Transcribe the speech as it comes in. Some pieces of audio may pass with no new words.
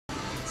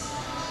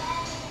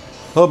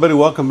Hello, everybody.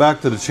 Welcome back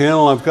to the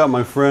channel. I've got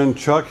my friend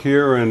Chuck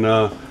here, and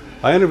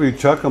I interviewed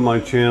Chuck on my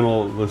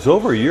channel. It was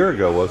over a year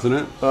ago, wasn't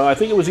it? I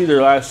think it was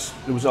either last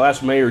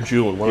May or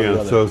June. One or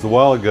the other. So it was a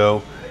while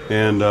ago,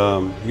 and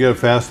you had a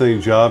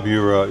fascinating job.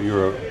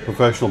 You're a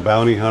professional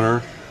bounty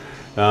hunter,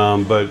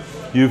 but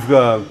you've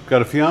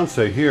got a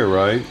fiance here,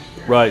 right?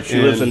 Right.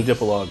 She lives in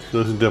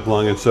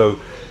Dipolog. And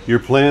so your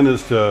plan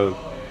is to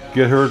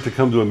get her to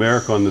come to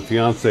America on the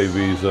fiance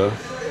visa.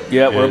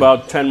 Yeah, we're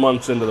about 10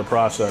 months into the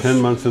process. 10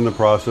 months in the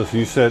process. And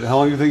you said, how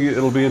long do you think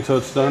it'll be until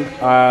it's done?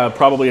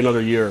 Probably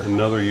another year.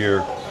 Another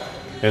year.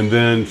 And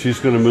then she's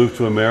going to move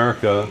to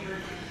America.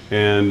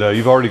 And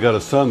you've already got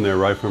a son there,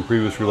 right, from a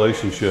previous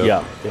relationship?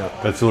 Yeah.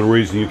 That's the only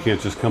reason you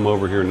can't just come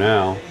over here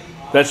now.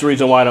 That's the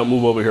reason why I don't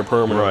move over here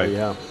permanently, right.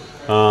 Yeah.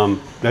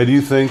 Now, do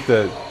you think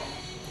that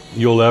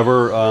you'll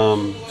ever,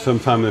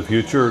 sometime in the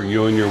future,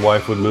 you and your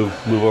wife would move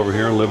over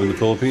here and live in the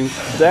Philippines?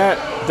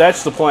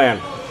 That's the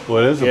plan.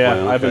 Well, it is a plan.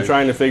 Okay. I've been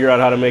trying to figure out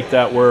how to make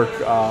that work.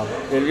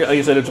 And like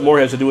I said, it more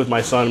has to do with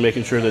my son,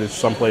 making sure that it's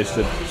someplace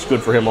that's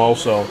good for him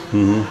also,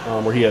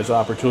 where he has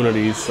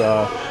opportunities.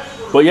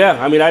 But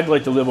yeah, I mean, I'd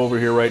like to live over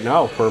here right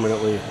now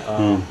permanently.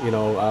 You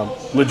know,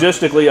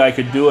 logistically I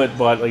could do it,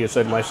 but like I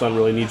said, my son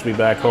really needs me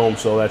back home,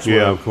 so that's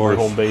where my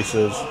home base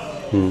is.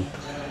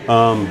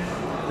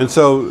 And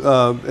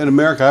so in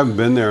America, I haven't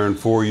been there in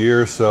 4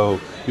 years,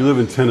 so you live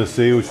in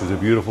Tennessee, which is a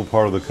beautiful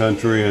part of the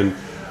country, and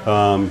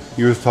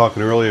you were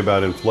talking earlier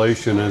about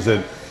inflation.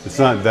 It's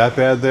not that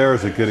bad there?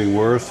 Is it getting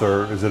worse,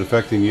 or is it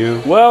affecting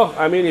you? Well,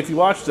 I mean, if you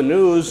watch the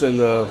news and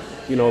the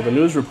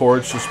news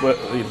reports,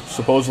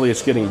 supposedly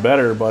it's getting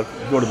better, but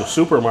go to the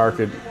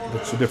supermarket,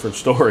 it's a different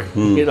story.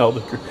 You know,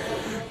 the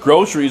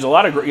groceries, a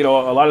lot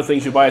of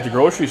things you buy at the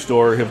grocery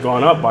store have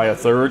gone up by a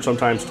third,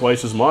 sometimes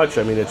twice as much.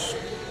 I mean,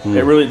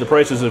 the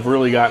prices have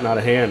really gotten out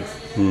of hand.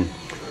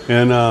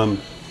 And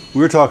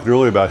we were talking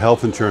earlier about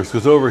health insurance,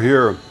 because over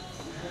here,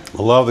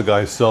 a lot of the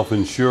guys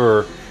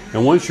self-insure,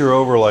 and once you're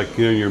over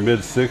in your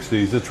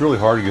mid-60s, it's really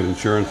hard to get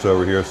insurance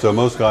over here. So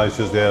most guys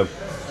just have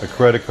a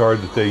credit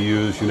card that they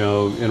use,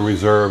 in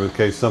reserve in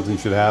case something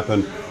should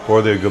happen,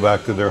 or they go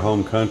back to their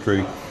home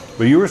country.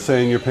 But you were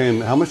saying you're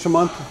paying how much a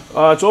month?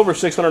 It's over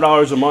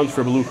 $600 a month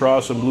for Blue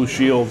Cross and Blue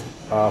Shield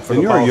for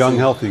and you're a young,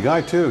 healthy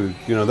guy too.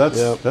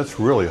 That's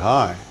really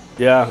high.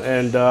 Yeah,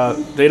 and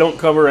they don't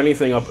cover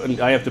anything up.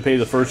 And I have to pay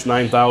the first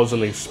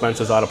 $9,000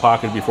 expenses out of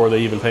pocket before they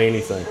even pay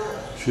anything.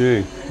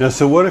 Gee. Now,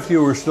 so what if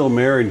you were still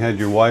married and had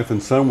your wife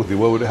and son with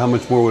you? How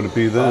much more would it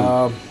be then?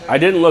 I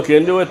didn't look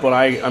into it, but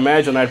I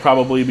imagine I'd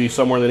probably be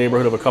somewhere in the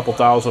neighborhood of a couple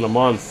thousand a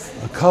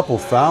month. A couple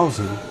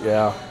thousand?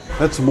 Yeah.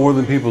 That's more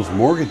than people's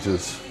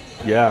mortgages.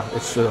 Yeah,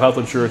 health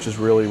insurance is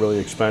really, really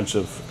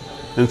expensive.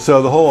 And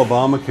so the whole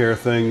Obamacare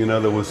thing,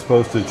 that was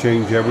supposed to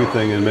change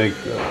everything and make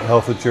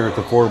health insurance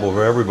affordable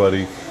for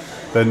everybody,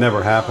 that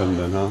never happened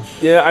then, huh?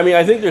 Yeah, I mean,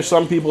 I think there's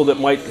some people that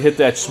might hit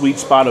that sweet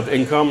spot of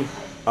income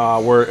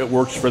where it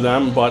works for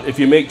them, but if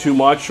you make too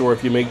much or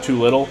if you make too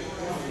little,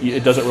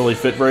 it doesn't really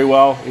fit very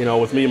well.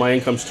 With me, my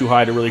income's too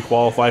high to really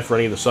qualify for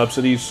any of the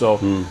subsidies,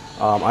 so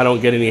I don't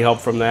get any help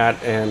from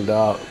that. And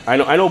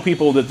I know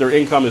people that their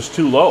income is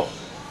too low.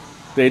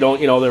 They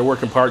don't, they're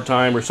working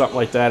part-time or something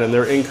like that, and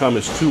their income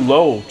is too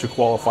low to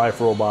qualify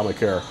for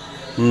Obamacare.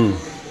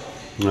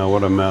 No,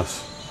 what a mess.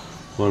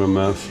 What a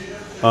mess.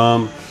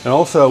 And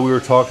also, we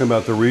were talking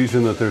about the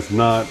reason that there's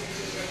not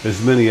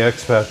as many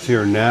expats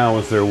here now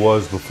as there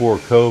was before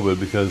COVID,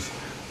 because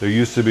there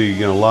used to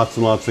be, lots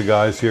and lots of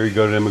guys here. You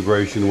go to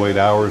immigration, wait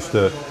hours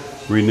to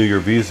renew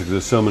your visa because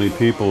there's so many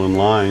people in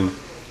line.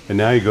 And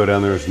now you go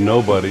down there, there's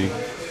nobody.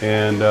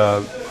 And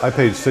I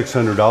paid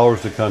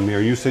 $600 to come here.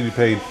 You said you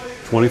paid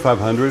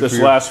 $2,500? This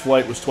last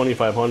flight was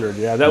 $2,500.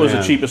 Yeah, that was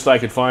the cheapest I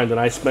could find, and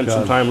I spent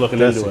some time looking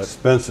into it. That's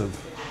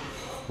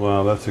expensive.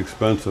 Wow, that's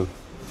expensive.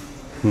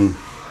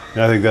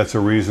 I think that's a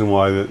reason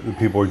why the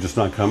people are just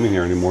not coming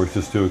here anymore. It's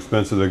just too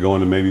expensive. They're going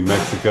to maybe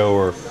Mexico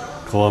or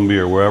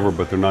Colombia or wherever,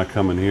 but they're not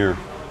coming here.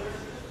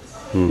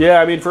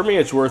 Yeah, I mean, for me,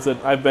 it's worth it.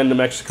 I've been to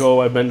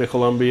Mexico. I've been to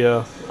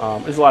Colombia.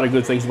 There's a lot of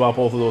good things about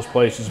both of those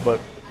places, but,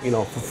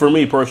 for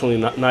me personally,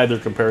 neither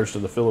compares to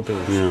the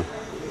Philippines. Yeah.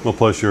 Well,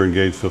 plus you're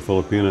engaged to a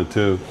Filipina,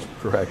 too.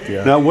 Correct,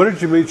 yeah. Now, where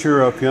did you meet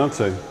your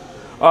fiance?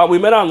 We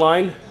met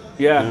online.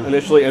 Yeah,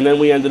 initially, and then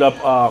we ended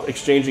up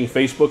exchanging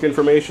Facebook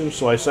information.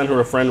 So I sent her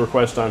a friend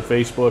request on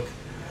Facebook,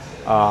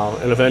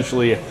 and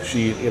eventually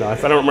she, I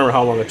don't remember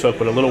how long it took,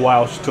 but a little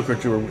while it took her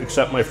to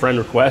accept my friend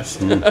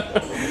request.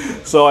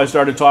 So I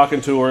started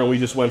talking to her, and we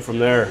just went from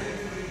there.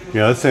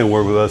 Yeah, that same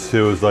word with us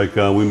too. Is like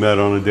we met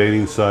on a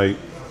dating site,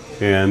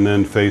 and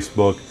then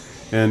Facebook,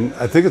 and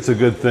I think it's a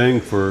good thing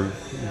for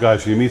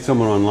guys. You meet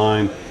someone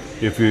online,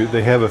 if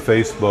they have a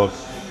Facebook.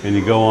 And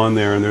you go on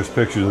there, and there's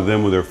pictures of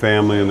them with their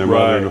family and their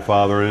mother and their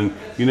father, and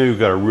you've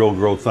got a real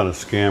girl. It's not a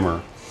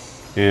scammer.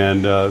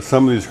 And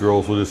some of these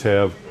girls will just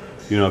have,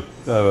 a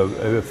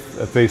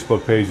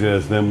Facebook page that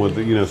has them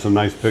with, some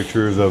nice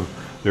pictures of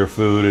their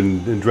food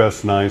and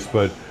dressed nice,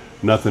 but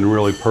nothing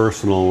really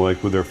personal,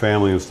 like with their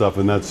family and stuff.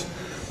 And that's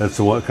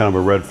kind of a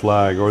red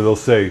flag. Or they'll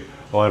say,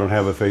 "Oh, I don't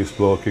have a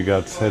Facebook. It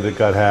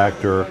got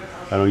hacked," or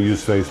I don't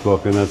use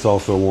Facebook, and that's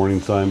also a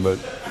warning sign. But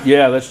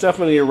yeah, that's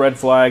definitely a red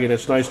flag, and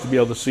it's nice to be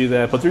able to see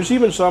that. But there's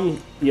even some,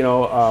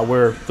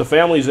 where the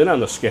family's in on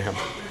the scam.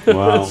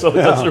 wow, So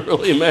it doesn't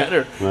really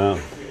matter. Wow,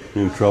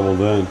 you're in trouble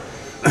then.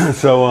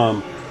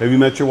 So, have you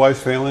met your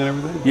wife's family and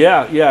everything?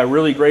 Yeah,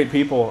 really great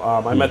people.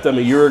 I met them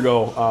a year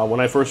ago. When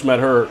I first met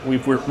her, we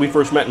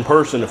first met in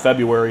person in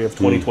February of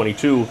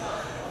 2022,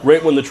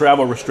 right when the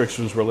travel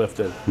restrictions were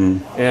lifted.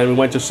 And we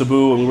went to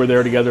Cebu, and we were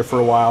there together for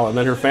a while. And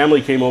then her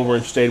family came over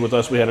and stayed with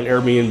us. We had an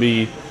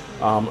Airbnb,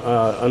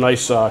 a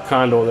nice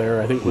condo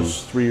there. I think it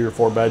was 3 or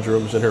 4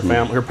 bedrooms. And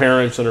her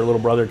parents and her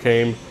little brother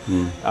came.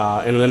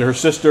 And then her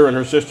sister and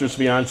her sister's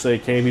fiance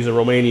came. He's a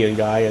Romanian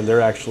guy, and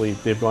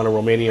they've gone to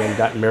Romania and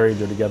gotten married.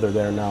 They're together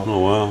there now.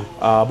 Oh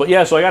wow! But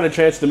yeah, so I got a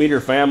chance to meet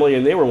her family,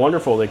 and they were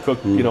wonderful. They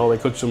cooked, they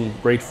cooked some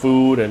great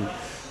food, and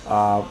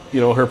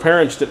her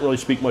parents didn't really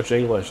speak much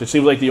English. It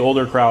seemed like the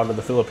older crowd of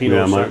the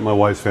Filipinos. Yeah, my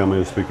wife's family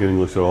doesn't speak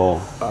English at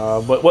all.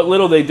 But what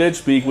little they did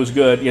speak was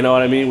good. You know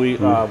what I mean? We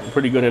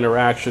pretty good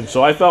interaction.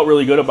 So I felt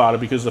really good about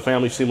it because the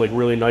family seemed like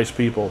really nice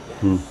people.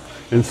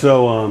 And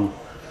so,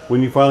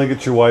 when you finally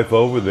get your wife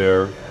over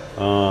there,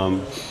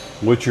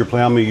 what's your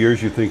plan? How many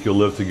years you think you'll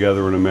live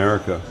together in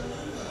America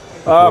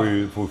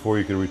before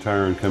you can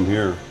retire and come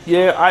here?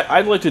 Yeah,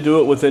 I'd like to do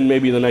it within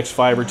maybe the next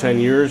 5 or 10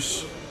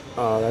 years.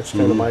 That's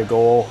kind of my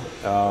goal.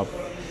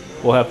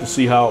 We'll have to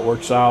see how it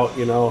works out,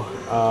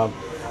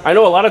 I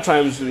know a lot of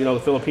times, the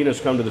Filipinos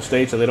come to the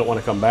States and they don't want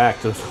to come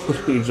back to the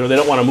Philippines, or they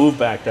don't want to move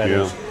back, that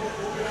is.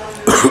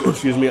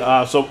 Excuse me.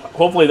 So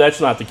hopefully that's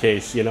not the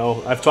case,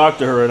 I've talked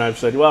to her and I've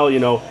said, well,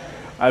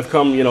 I've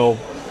come,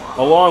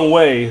 a long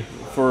way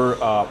for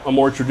a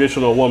more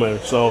traditional woman.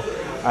 So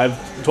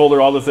I've told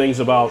her all the things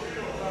about,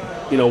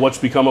 what's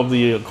become of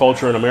the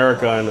culture in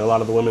America and a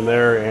lot of the women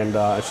there. And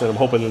I said, I'm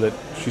hoping that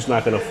she's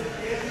not going to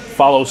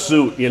follow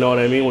suit, you know what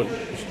I mean?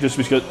 Just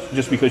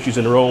because she's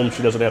in Rome,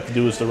 she doesn't have to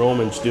do as the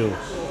Romans do.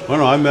 I don't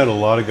know. I met a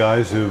lot of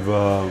guys who've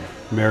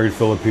married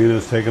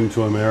Filipinas, taken them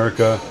to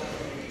America,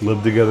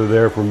 lived together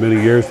there for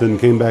many years, then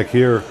came back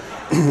here,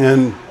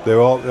 and it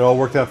all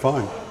worked out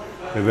fine.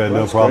 They've had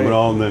no problem at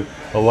all. And then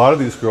a lot of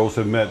these girls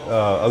have met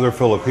other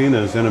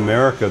Filipinas in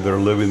America that are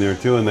living there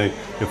too, and they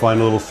find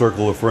a little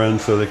circle of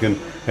friends so they can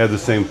have the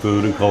same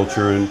food and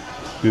culture and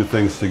do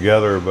things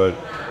together. But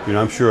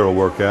I'm sure it'll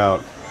work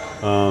out.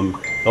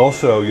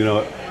 Also,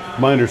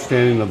 my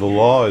understanding of the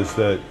law is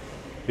that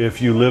if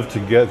you live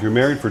together, if you're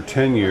married for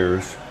 10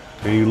 years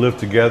and you live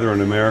together in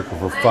America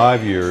for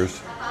 5 years,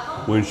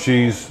 when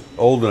she's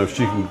old enough,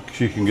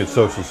 she can get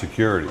Social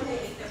Security.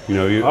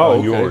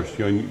 On yours,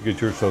 you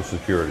get your Social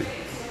Security.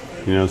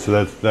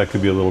 So that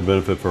could be a little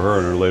benefit for her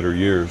in her later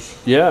years.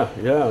 Yeah,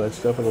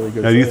 that's definitely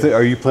good. Now,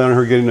 are you planning on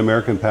her getting an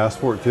American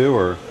passport too,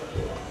 or?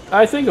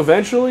 I think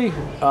eventually.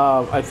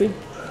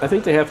 I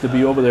think they have to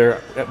be over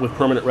there with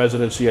permanent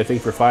residency, I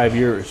think, for 5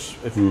 years.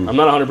 I'm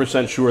not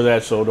 100% sure of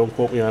that, so don't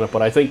quote me on it,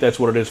 but I think that's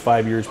what it is,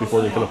 5 years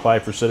before they can apply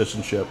for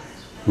citizenship.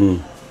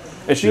 And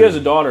she has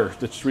a daughter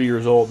that's 3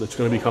 years old that's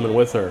going to be coming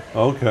with her.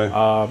 Okay.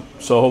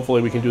 So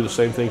hopefully we can do the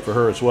same thing for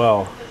her as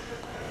well.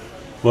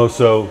 Well,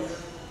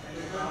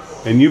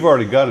 and you've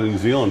already got a New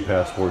Zealand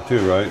passport too,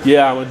 right?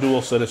 Yeah, I'm a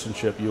dual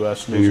citizenship,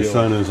 U.S., New Zealand. And your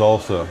son is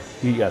also?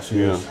 Yes,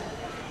 he is.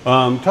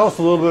 Tell us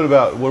a little bit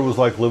about what it was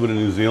like living in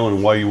New Zealand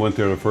and why you went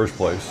there in the first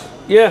place.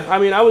 Yeah,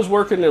 I was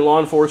working in law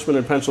enforcement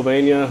in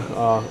Pennsylvania,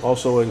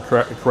 also in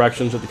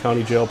corrections at the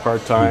county jail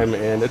part-time,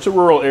 and it's a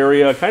rural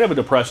area, kind of a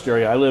depressed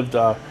area. I lived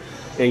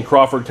in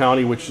Crawford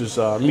County, which is,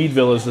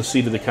 Meadville is the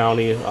seat of the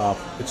county.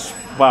 It's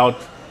about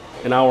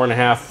an hour and a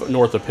half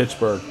north of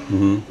Pittsburgh.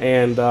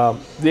 And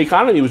the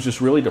economy was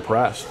just really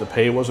depressed. The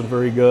pay wasn't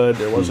very good.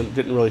 There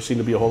didn't really seem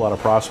to be a whole lot of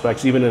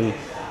prospects, even in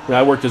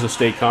I worked as a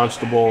state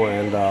constable,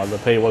 and the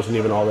pay wasn't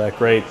even all that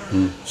great.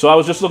 So I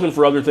was just looking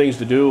for other things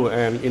to do,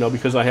 and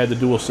because I had the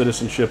dual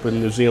citizenship in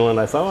New Zealand,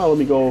 I thought, well, let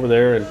me go over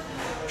there and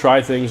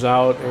try things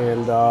out.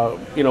 And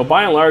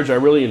by and large, I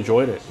really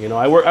enjoyed it.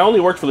 I only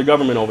worked for the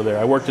government over there.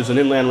 I worked as an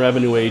inland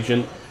revenue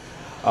agent.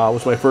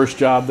 Was my first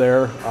job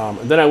there.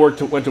 And then I went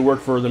to work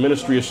for the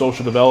Ministry of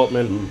Social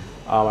Development.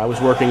 I was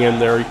working in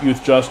their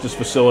youth justice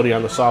facility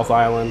on the South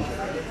Island.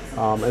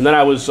 And then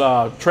I was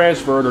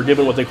transferred or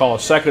given what they call a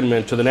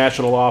secondment to the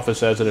national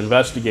office as an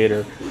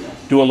investigator,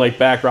 doing like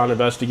background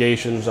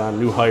investigations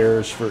on new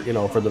hires for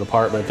the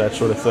department, that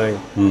sort of thing.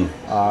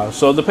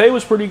 So the pay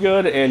was pretty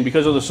good, and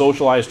because of the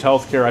socialized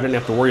health care, I didn't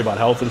have to worry about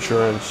health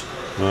insurance.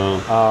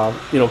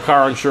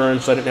 Car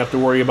insurance, I didn't have to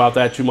worry about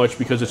that too much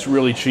because it's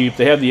really cheap.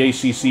 They have the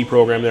ACC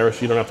program there,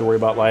 so you don't have to worry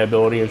about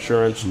liability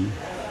insurance.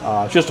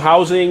 Just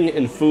housing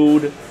and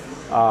food.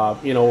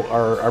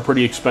 Are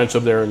pretty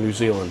expensive there in New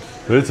Zealand.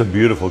 But it's a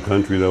beautiful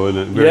country, though,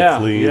 isn't it? Very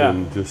clean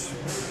and just. I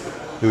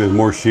think there's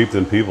more sheep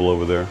than people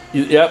over there.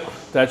 Yep,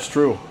 that's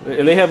true.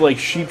 And they have like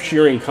sheep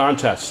shearing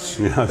contests.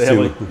 Yeah,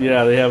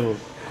 they have.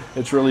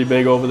 It's really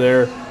big over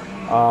there.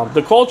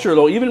 The culture,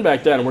 though, even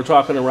back then, we're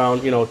talking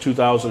around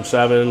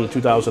 2007,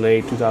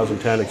 2008,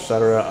 2010,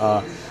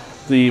 etc.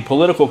 The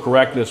political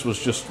correctness was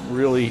just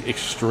really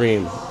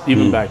extreme,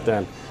 even back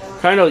then.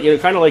 kind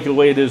of like the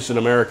way it is in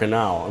America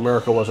now.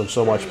 America wasn't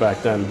so much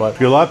back then,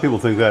 but A lot of people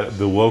think that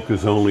the woke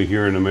is only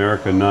here in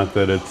America, not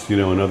that it's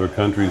in other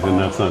countries, and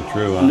that's not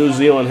true. New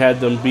Zealand had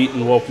them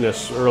beaten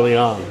wokeness early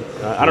on.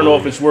 I don't know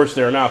if it's worse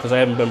there now because I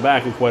haven't been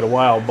back in quite a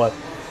while, but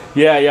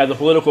yeah, the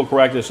political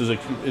correctness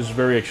is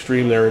very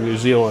extreme there in New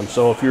Zealand.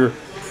 So if you're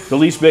the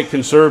least bit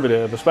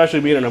conservative,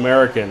 especially being an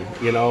American,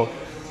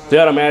 they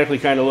automatically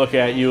kind of look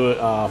at you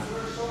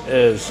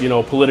as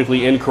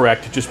politically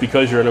incorrect just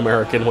because you're an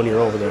American when you're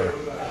over there.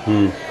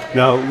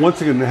 Now,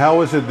 once again,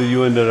 how is it that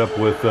you ended up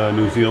with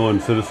New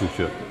Zealand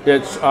citizenship?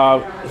 It's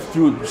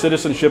through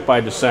citizenship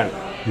by descent,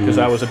 because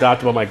I was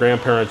adopted by my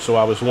grandparents, so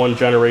I was one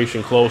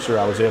generation closer.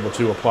 I was able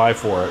to apply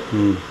for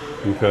it.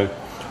 Okay.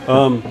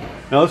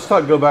 Now let's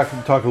go back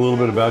and talk a little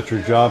bit about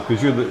your job,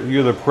 because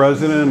you're the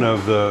president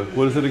of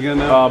what is it again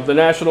now? The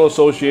National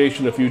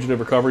Association of Fugitive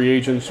Recovery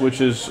Agents,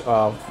 which is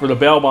for the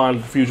bail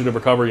bond fugitive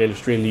recovery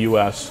industry in the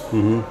U.S.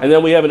 And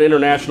then we have an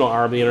international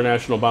arm, the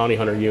International Bounty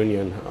Hunter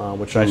Union,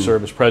 which I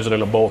serve as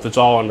president of both. It's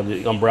all under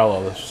the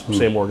umbrella of the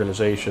same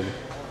organization.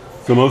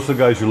 So most of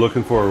the guys you're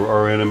looking for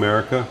are in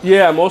America?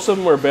 Yeah, most of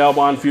them are bail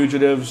bond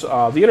fugitives.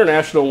 The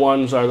international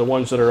ones are the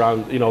ones that are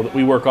on,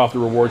 we work off the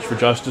Rewards for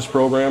Justice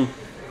program.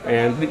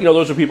 And,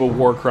 those are people with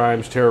war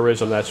crimes,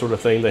 terrorism, that sort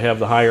of thing. They have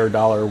the higher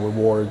dollar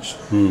rewards.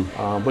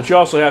 But you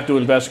also have to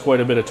invest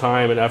quite a bit of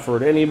time and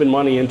effort and even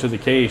money into the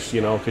case,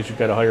 because you've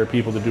got to hire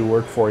people to do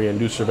work for you and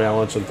do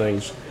surveillance and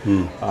things.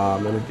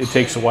 And it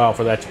takes a while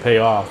for that to pay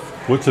off.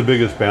 What's the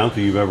biggest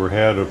bounty you've ever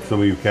had of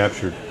somebody you've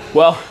captured?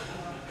 Well,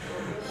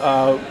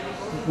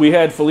 we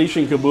had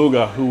Felician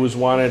Kabuga, who was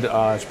wanted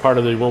as part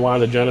of the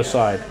Rwanda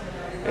genocide.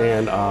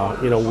 And,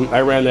 I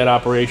ran that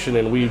operation,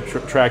 and we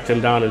tracked him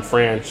down in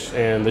France.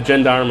 And the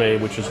gendarme,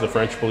 which is the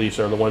French police,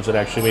 are the ones that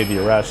actually made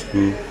the arrest.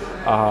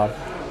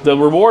 The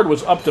reward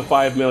was up to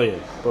 $5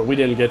 million, but we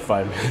didn't get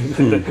 $5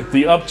 million.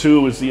 The up to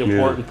was the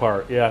important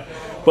part, yeah.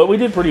 But we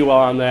did pretty well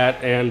on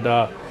that. And,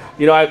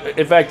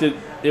 in fact,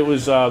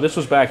 this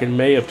was back in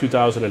May of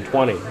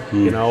 2020,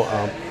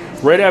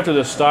 right after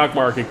the stock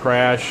market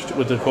crashed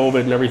with the COVID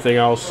and everything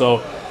else. So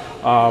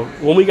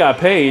when we got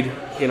paid,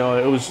 it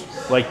was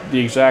like the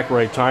exact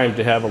right time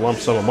to have a lump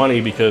sum of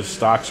money because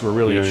stocks were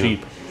really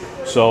cheap.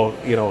 So,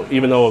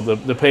 even though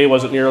the pay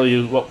wasn't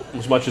nearly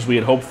as much as we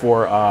had hoped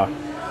for,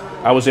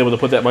 I was able to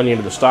put that money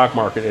into the stock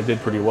market and did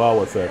pretty well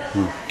with it.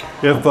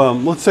 If,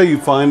 let's say you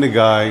find a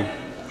guy,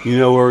 you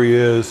know where he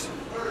is,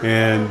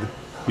 and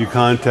you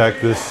contact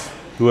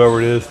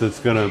whoever it is that's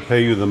going to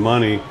pay you the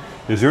money,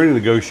 is there any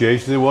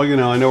negotiation? Well,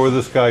 I know where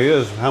this guy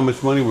is. How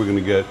much money we're going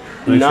to get?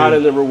 Not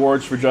in the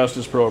Rewards for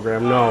Justice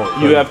program, no.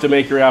 You have to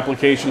make your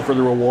application for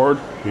the reward.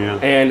 Yeah.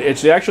 And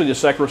it's actually the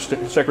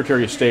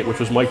Secretary of State, which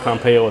was Mike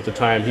Pompeo at the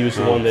time. He was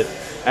the one that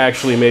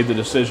actually made the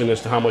decision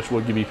as to how much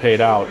would be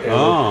paid out.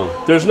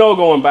 And there's no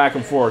going back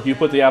and forth. You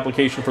put the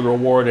application for the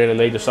reward in, and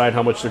they decide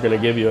how much they're going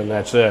to give you, and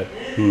that's it.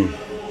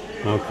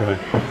 Okay.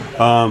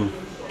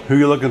 Who are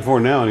you looking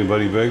for now?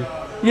 Anybody big?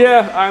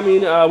 Yeah, I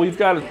mean, we've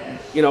got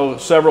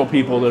several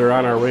people that are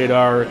on our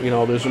radar.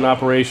 There's an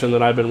operation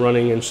that I've been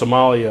running in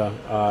Somalia.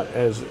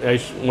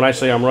 When I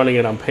say I'm running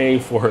it, I'm paying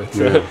for it.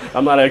 Yeah.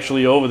 I'm not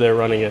actually over there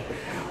running it.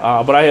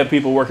 But I have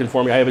people working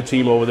for me. I have a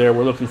team over there.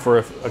 We're looking for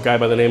a guy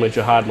by the name of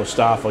Jihad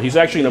Mustafa. He's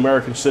actually an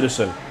American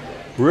citizen.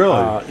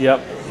 Really?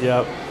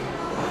 Yep.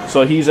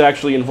 So he's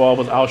actually involved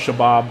with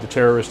Al-Shabaab, the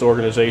terrorist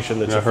organization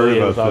that's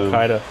affiliated with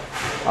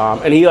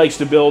Al-Qaeda. And he likes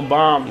to build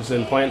bombs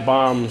and plant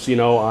bombs,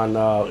 on,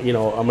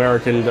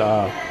 American,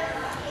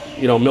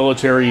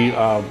 military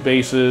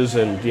bases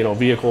and,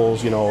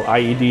 vehicles,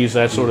 IEDs,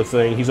 that sort of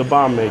thing. He's a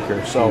bomb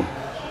maker. So,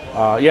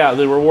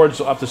 the reward's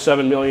up to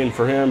 $7 million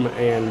for him.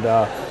 And,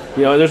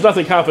 there's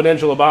nothing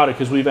confidential about it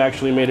because we've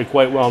actually made it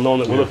quite well known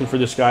that we're looking for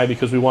this guy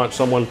because we want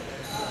someone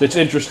that's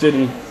interested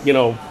in,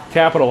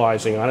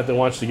 capitalizing on it, that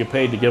wants to get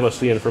paid to give us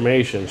the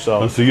information.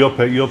 So you'll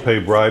pay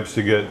bribes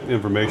to get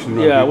information.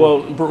 Yeah,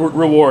 well,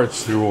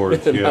 rewards.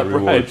 Rewards. Yeah,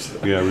 rewards.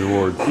 Bribes. Yeah,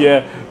 rewards.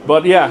 Yeah,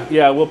 but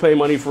we'll pay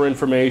money for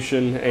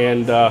information,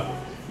 and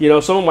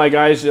some of my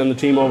guys on the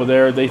team over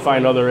there, they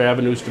find other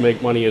avenues to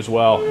make money as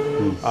well.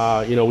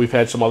 We've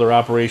had some other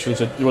operations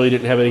that really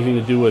didn't have anything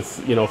to do with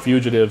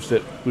fugitives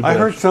that. I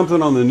heard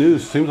something on the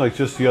news. Seems like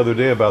just the other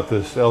day about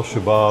this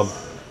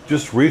Al-Shabaab.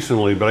 Just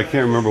recently, but I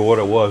can't remember what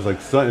it was. Like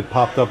it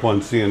popped up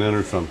on CNN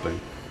or something.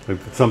 Like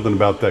something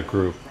about that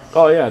group.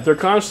 Oh yeah, they're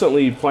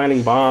constantly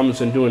planting bombs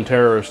and doing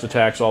terrorist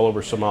attacks all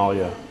over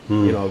Somalia.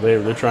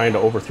 They're trying to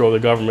overthrow the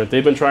government.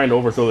 They've been trying to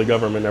overthrow the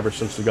government ever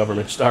since the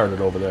government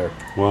started over there.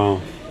 Wow.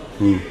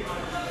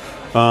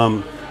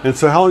 And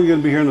so, how long are you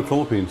going to be here in the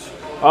Philippines?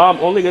 I'm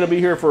only going to be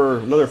here for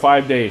another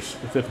 5 days,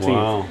 the 15th.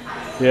 Wow.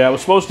 Yeah, I was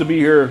supposed to be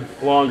here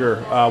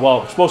longer.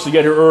 Supposed to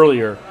get here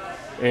earlier,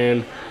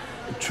 and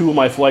 2 of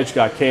my flights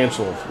got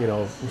canceled. It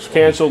was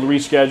canceled,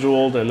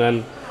 rescheduled, and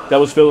then that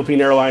was Philippine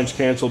Airlines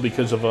canceled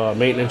because of a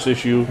maintenance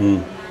issue.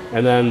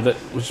 And then that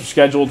was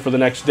scheduled for the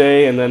next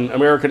day, and then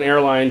American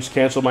Airlines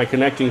canceled my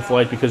connecting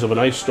flight because of an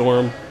ice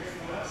storm.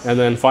 And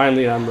then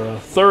finally on the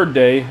 3rd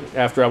day,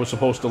 after I was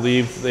supposed to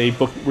leave, they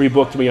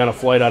rebooked me on a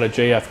flight out of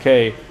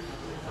JFK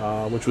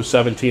which was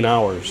 17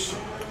 hours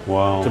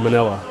Wow. to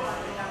Manila.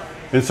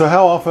 And so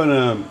how often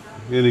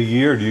in a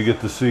year do you get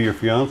to see your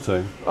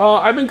fiance?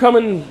 I've been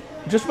coming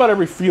just about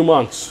every few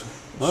months.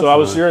 That's So I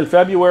was nice. here in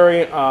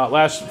February,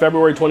 last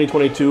February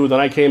 2022. Then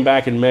I came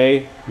back in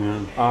May,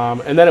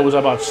 and then it was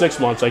about 6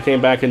 months. I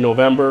came back in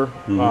November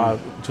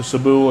to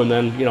Cebu, and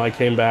then I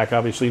came back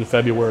obviously in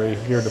February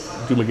here to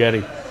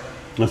Dumaguete.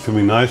 That's gonna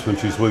be nice when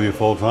she's with you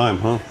full time,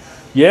 huh?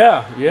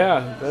 Yeah,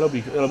 that'll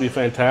be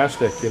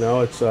fantastic.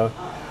 It's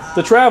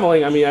the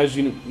traveling. I mean, as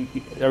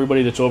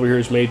everybody that's over here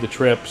has made the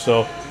trip,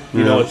 so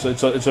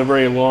it's a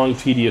very long,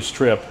 tedious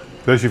trip.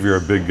 Especially if you're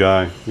a big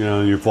guy,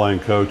 and you're flying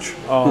coach.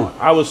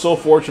 I was so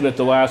fortunate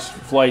the last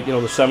flight, the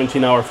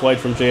 17-hour flight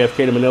from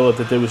JFK to Manila,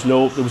 that there was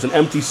an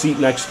empty seat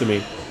next to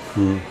me.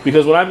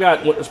 Because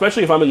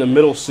especially if I'm in the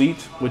middle seat,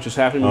 which has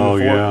happened before,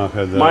 Yeah, I've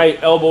had that. my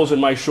elbows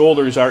and my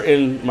shoulders are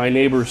in my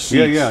neighbor's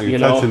seats. Yeah, you're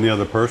touching the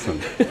other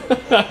person.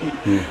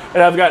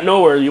 And I've got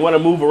nowhere. You want to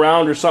move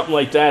around or something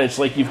like that, it's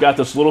like you've got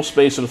this little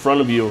space in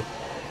front of you.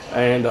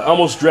 And I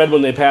almost dread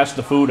when they pass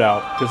the food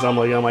out, because I'm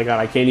like, oh my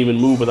God, I can't even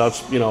move without,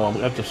 I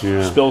have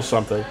to spill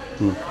something.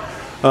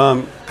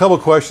 Couple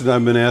of questions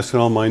I've been asking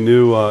all my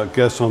new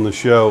guests on the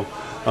show.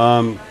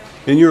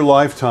 In your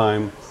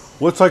lifetime,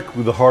 what's like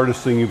the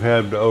hardest thing you've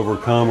had to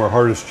overcome, or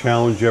hardest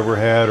challenge you ever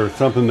had, or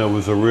something that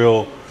was a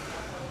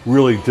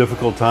really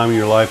difficult time in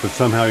your life, but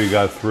somehow you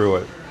got through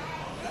it?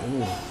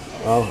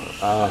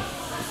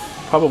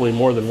 Probably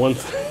more than one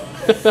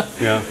thing.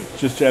 Yeah.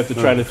 Just have to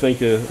try to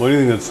think of. What do you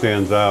think that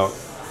stands out?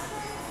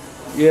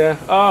 Yeah.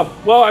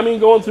 Well, I mean,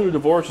 going through a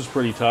divorce is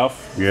pretty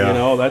tough.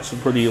 Yeah. That's a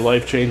pretty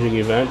life-changing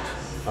event.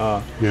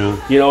 Yeah.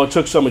 It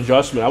took some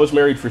adjustment. I was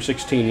married for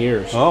 16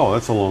 years. Oh,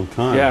 that's a long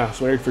time. Yeah, I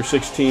was married for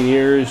 16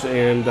 years,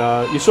 and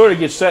you sort of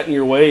get set in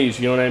your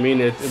ways. You know what I mean?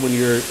 When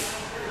you're,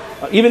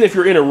 even if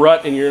you're in a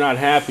rut and you're not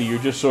happy, you're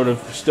just sort of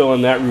still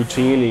in that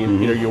routine,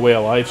 and, your way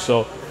of life.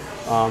 So,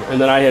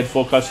 and then I had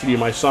full custody of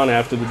my son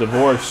after the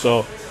divorce,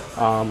 so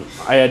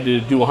I had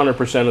to do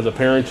 100% of the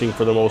parenting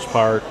for the most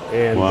part.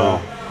 And Wow.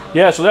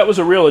 so that was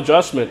a real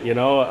adjustment, and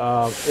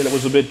it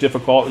was a bit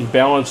difficult in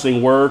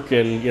balancing work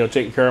and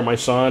taking care of my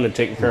son and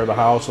taking care of the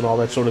house and all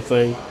that sort of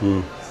thing.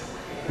 You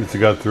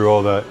got through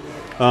all that.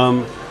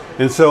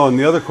 And so, and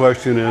the other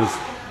question is,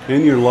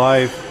 in your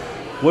life,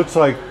 what's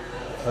like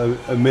an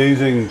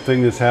amazing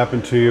thing that's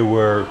happened to you,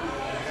 where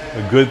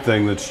a good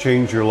thing that's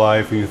changed your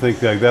life, and you think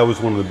that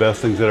was one of the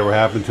best things that ever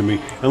happened to me?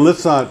 And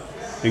let's not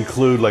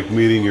include like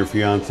meeting your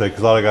fiance,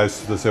 because a lot of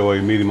guys they say, well,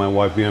 you're meeting my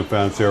wife being a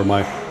fiance, or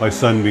my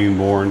son being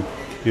born.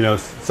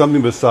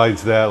 Something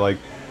besides that, like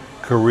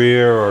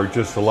career or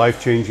just a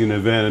life-changing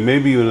event. And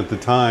maybe even at the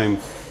time,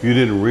 you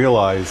didn't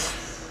realize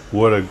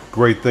what a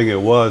great thing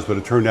it was, but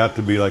it turned out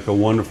to be like a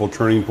wonderful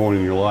turning point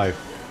in your life.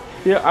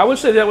 Yeah, I would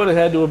say that would have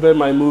had to have been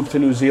my move to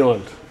New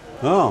Zealand.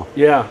 Oh.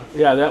 Yeah,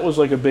 that was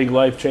like a big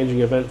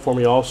life-changing event for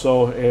me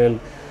also. And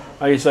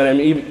like I said, I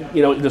mean,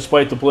 even,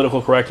 despite the political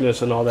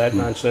correctness and all that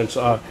nonsense,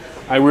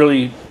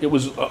 it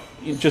was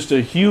just a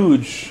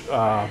huge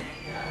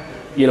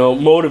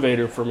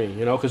motivator for me,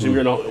 because you're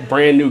in a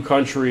brand new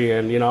country,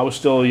 and I was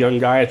still a young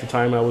guy at the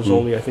time. I was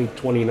only, I think,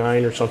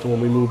 29 or something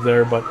when we moved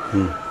there, but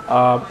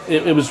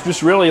it was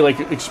just really like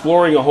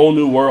exploring a whole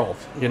new world.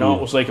 It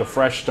was like a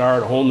fresh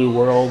start, a whole new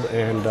world.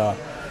 And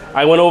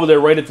I went over there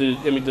right at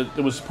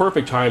it was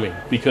perfect timing,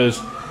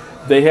 because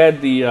they had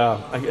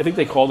I think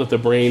they called it the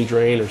brain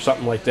drain or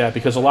something like that,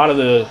 because a lot of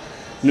the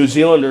New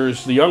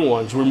Zealanders, the young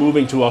ones, were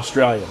moving to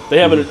Australia. They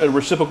have a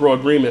reciprocal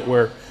agreement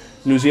where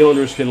New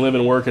Zealanders can live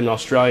and work in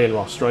Australia, and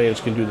Australians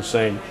can do the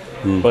same.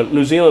 But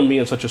New Zealand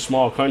being such a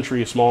small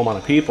country, a small amount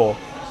of people,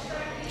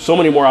 so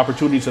many more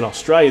opportunities in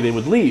Australia, they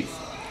would leave.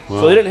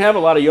 Wow. So they didn't have a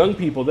lot of young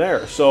people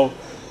there. So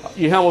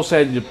you almost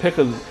had to pick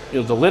the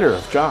litter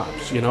of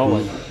jobs,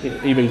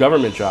 like even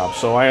government jobs.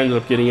 So I ended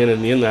up getting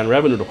in the Inland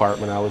Revenue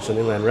Department. I was an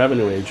Inland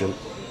Revenue agent.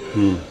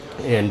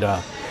 And,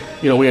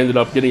 we ended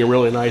up getting a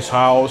really nice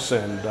house,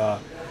 and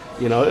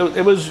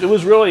it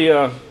was really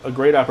a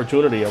great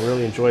opportunity. I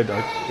really enjoyed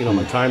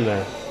my time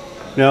there.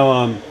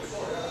 Now,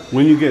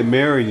 when you get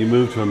married, you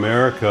move to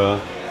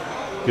America.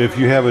 If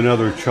you have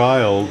another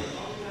child,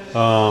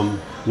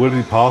 would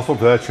it be possible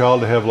for that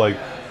child to have like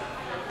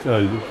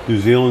New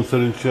Zealand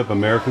citizenship,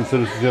 American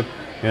citizenship,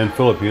 and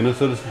Filipina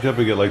citizenship,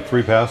 and get like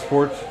 3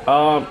 passports?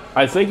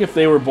 I think if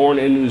they were born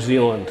in New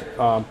Zealand.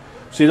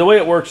 See, the way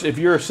it works, if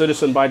you're a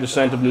citizen by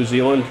descent of New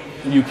Zealand,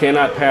 you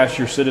cannot pass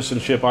your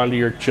citizenship onto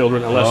your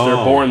children unless they're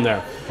born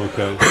there.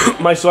 Okay.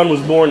 My son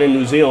was born in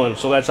New Zealand,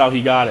 so that's how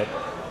he got it.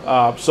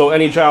 So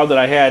any child that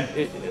I had,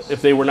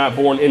 if they were not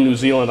born in New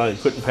Zealand, I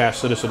couldn't pass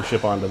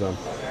citizenship onto them.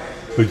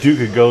 But you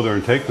could go there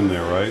and take them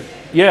there, right?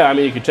 Yeah, I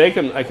mean, you could take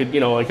them. I could,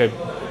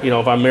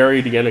 if I'm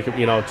married again, I could,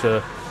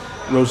 to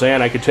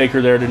Roseanne, I could take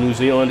her there to New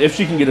Zealand if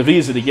she can get a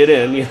visa to get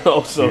in,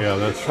 So yeah,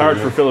 that's it's hard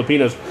for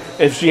Filipinos.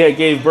 If she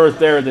gave birth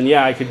there, then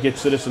yeah, I could get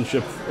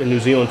citizenship in New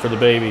Zealand for the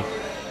baby.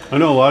 I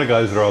know a lot of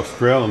guys that are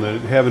Australian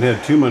that haven't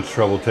had too much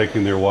trouble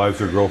taking their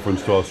wives or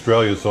girlfriends to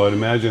Australia, so I'd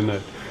imagine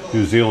that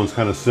New Zealand's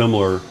kind of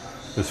similar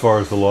as far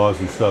as the laws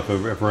and stuff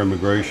for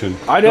immigration.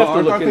 I'd have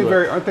to look into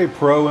it. Aren't they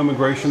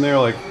pro-immigration there?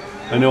 Like,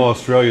 I know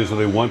Australia, so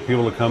they want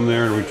people to come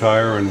there and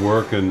retire and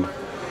work, and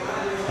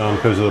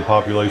because of the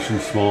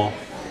population's small.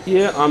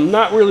 Yeah, I'm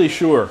not really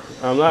sure.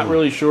 I'm not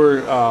really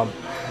sure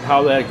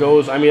how that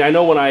goes. I mean, I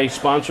know when I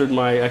sponsored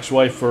my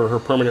ex-wife for her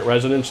permanent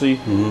residency,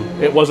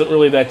 it wasn't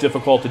really that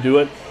difficult to do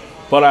it.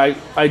 But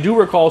I do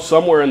recall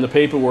somewhere in the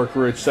paperwork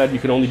where it said you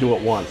could only do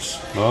it once.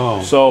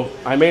 Oh. So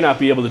I may not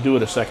be able to do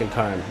it a second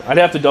time. I'd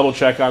have to double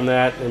check on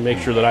that and make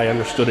sure that I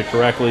understood it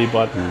correctly,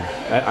 but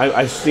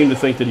I seem to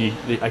think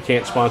that I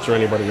can't sponsor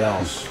anybody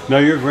else. Now,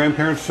 your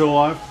grandparents still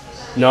alive?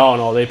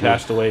 No, they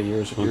passed away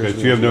years ago. Okay, so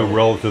you have no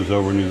relatives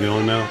over in New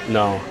Zealand now?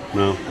 No.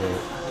 No.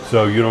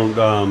 So you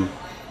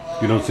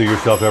don't see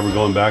yourself ever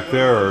going back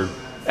there, or?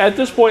 At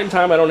this point in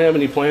time, I don't have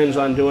any plans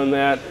on doing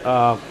that.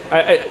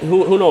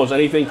 Who knows?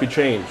 Anything could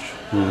change.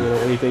 You know,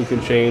 anything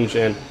can change,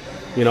 and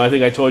I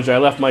think I told you I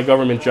left my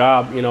government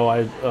job.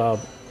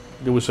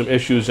 There was some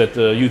issues at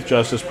the youth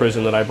justice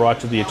prison that I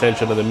brought to the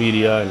attention of the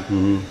media,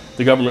 and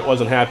the government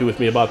wasn't happy with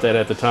me about that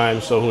at the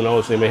time. So who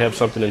knows? They may have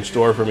something in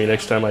store for me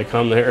next time I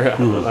come there.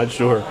 I'm not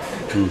sure.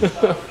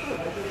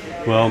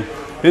 Well,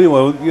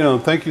 anyway,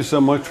 thank you so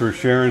much for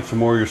sharing some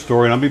more of your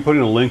story, and I'll be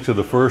putting a link to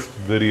the first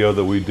video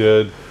that we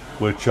did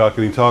with Chuck,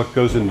 and he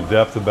goes into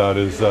depth about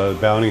his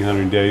bounty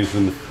hunting days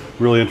and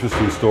really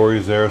interesting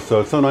stories there.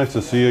 So it's so nice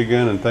to see you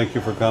again, and thank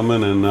you for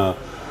coming, and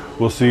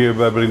we'll see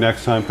everybody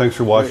next time. Thanks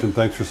for watching.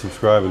 Thanks for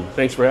subscribing.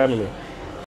 Thanks for having me.